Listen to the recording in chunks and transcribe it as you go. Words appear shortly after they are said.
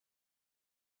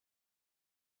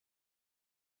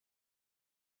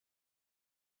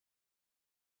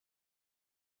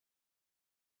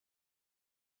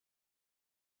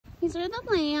These are the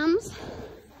lambs.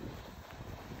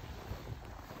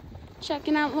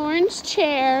 Checking out Loren's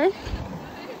chair.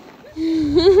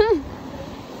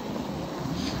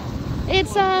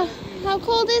 It's how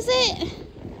cold is it?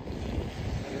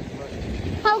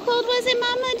 How cold was it,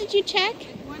 Mama? Did you check?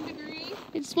 1 degree.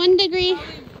 It's 1 degree.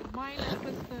 Minus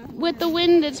with the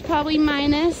wind, it's probably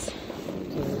minus. So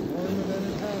warmer than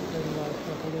it has been the last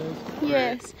couple of days.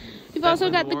 Yes. We've also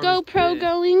got the GoPro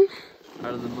going.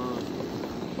 Out of the mud.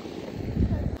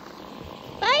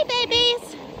 Bye,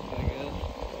 babies.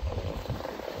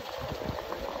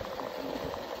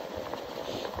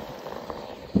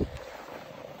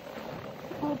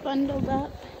 All bundled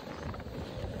up.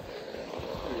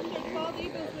 There's bald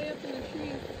eagles way up in the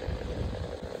tree.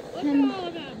 Look And at all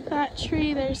of them. that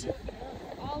tree, there's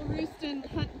All roosting,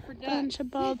 hunting for a ducks. bunch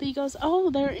of bald eagles. Oh,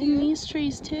 they're in these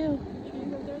trees too.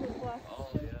 Trees over there, there's black.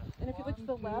 And if you look to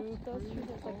the left, those trees,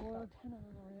 there's like about 10 of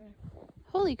them over there.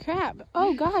 Holy crap.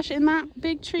 Oh gosh, in that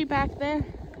big tree back there.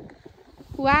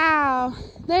 Wow,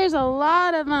 there's a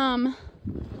lot of them.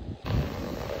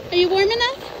 Are you warm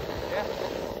enough? Yeah.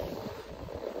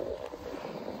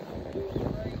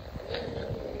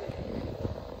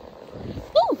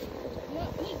 Woo!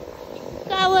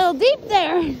 Got a little deep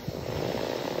there.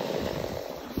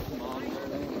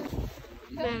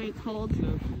 Very cold.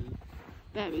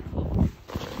 Very cold.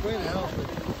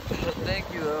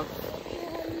 Thank you, though.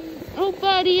 Oh,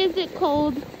 buddy, is it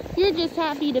cold? You're just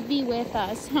happy to be with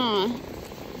us, huh?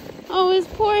 Oh, his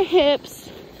poor hips.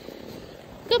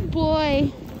 Good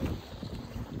boy.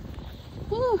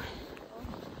 Whew.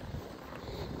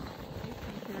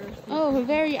 Oh,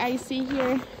 very icy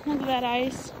here. Look at that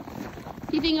ice.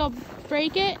 Do you think I'll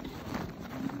break it?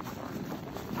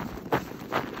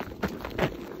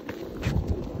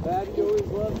 Daddy always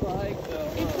loves the hike,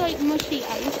 though. It's like mushy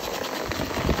ice.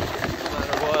 No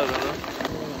matter what, huh?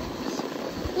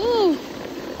 Ooh.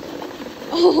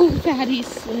 Oh, Daddy's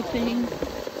slipping.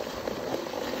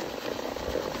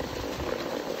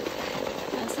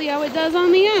 Let's see how it does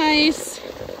on the ice.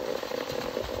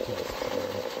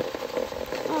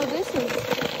 Oh, this is...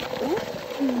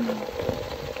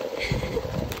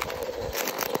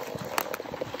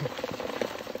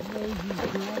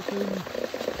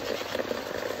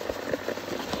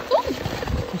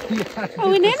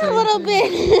 Oh, and in a little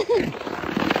bit.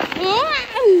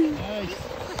 Nice.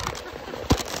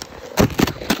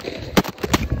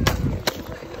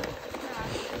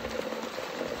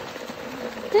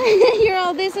 You're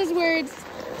all, this is where it's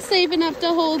safe enough to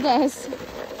hold us.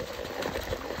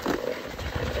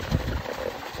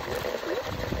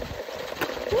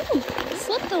 Ooh,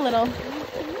 slipped a little.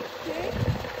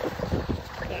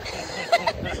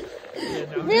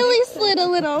 Really slid a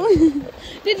little.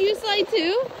 Did you slide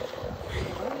too?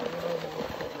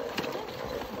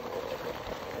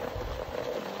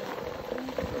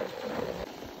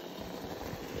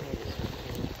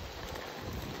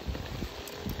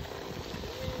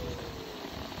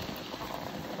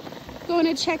 Going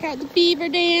to check out the beaver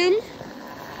dam.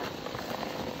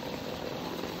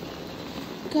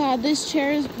 God, this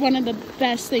chair is one of the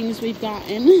best things we've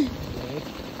gotten.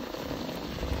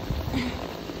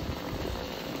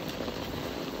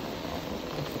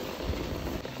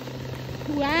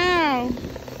 Wow.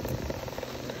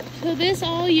 So this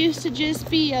all used to just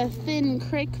be a thin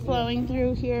creek flowing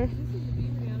through here.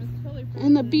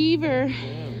 And the beaver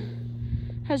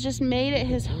has just made it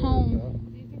his home.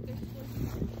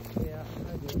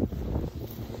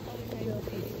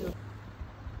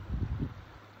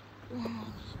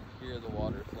 Hear the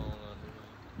water flowing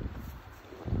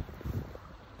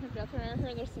Catherine, I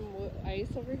heard there's some ice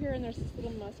over here, and there's this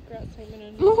little muskrat swimming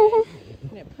in. Oh.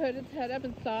 And it put its head up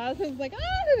and saw us, and it was like,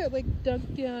 ah! And it like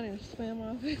dunked down and swam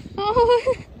off.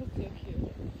 Oh. That's so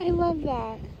cute. I love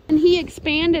that. And he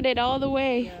expanded it all the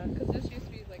way. Yeah, because this used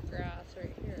to be like grass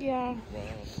right here. Yeah. Wow.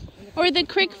 Or the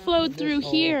creek flowed through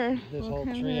here. This whole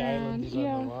Okay, tree around, island is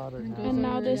yeah. underwater now. And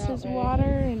now this is water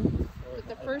and But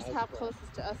the first half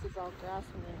closest to us is all grass,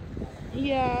 and then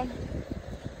yeah.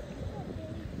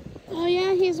 Oh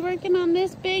yeah, he's working on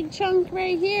this big chunk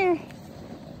right here.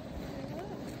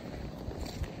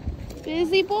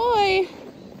 Busy boy.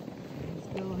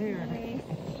 Still here.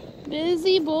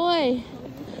 Busy boy.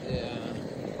 Yeah.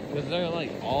 Because they're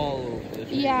like all over the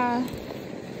tree. Yeah.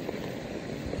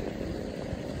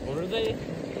 What are they?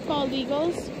 Bald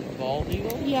eagles. Bald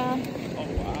eagles? Yeah. Oh,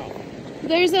 wow.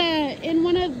 There's in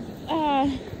one of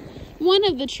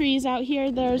the trees out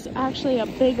here, there's actually a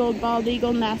big old bald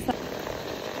eagle nest.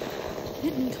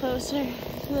 Getting closer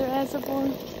to the reservoir.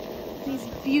 These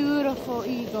beautiful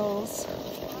eagles.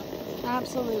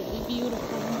 Absolutely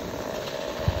beautiful.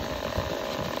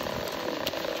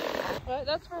 what?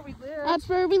 That's where we live. That's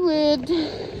where we lived.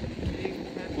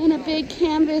 In a big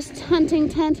canvas hunting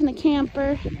tent and a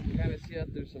camper. Kind of see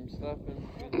out there's some stuff in.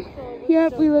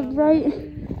 Yep, we lived right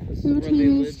This is in where they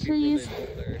between lived these before trees. they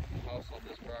built their house on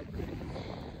this property.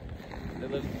 They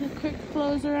lived. The creek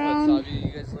flows What, around. Sabia,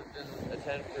 you guys lived in a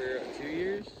tent for 2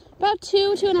 years? About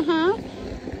 2.5.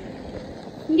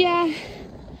 Yeah.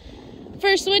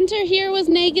 First winter here was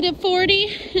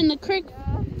 -40 and the creek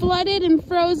flooded and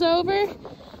froze over.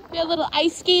 We had a little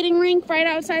ice skating rink right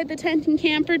outside the tent and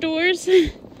camper doors.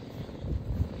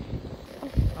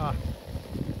 Ah.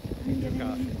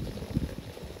 God.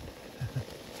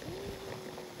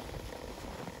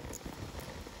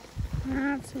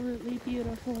 Absolutely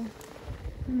beautiful.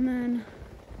 And then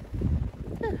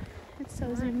it's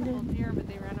so zoomed in. Deer, but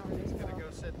they ran over this Gonna hill.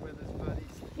 go sit with his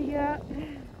buddies. Yeah.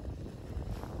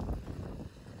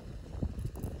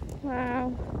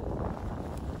 Wow.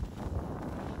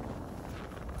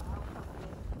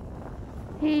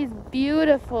 He's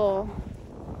beautiful.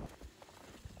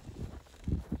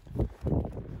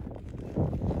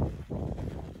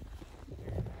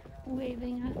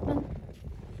 Waving at them.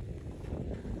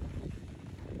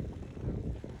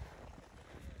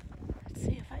 Let's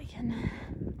see if I can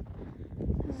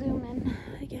zoom in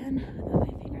again without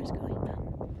my fingers going numb.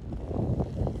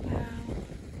 Wow.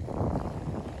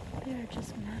 They are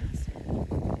just massive.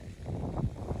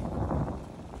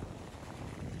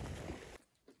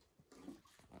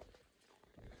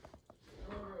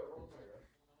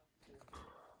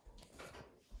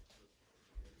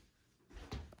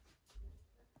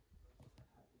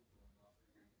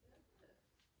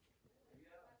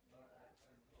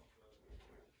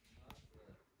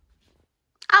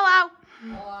 Hello.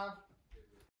 Hello.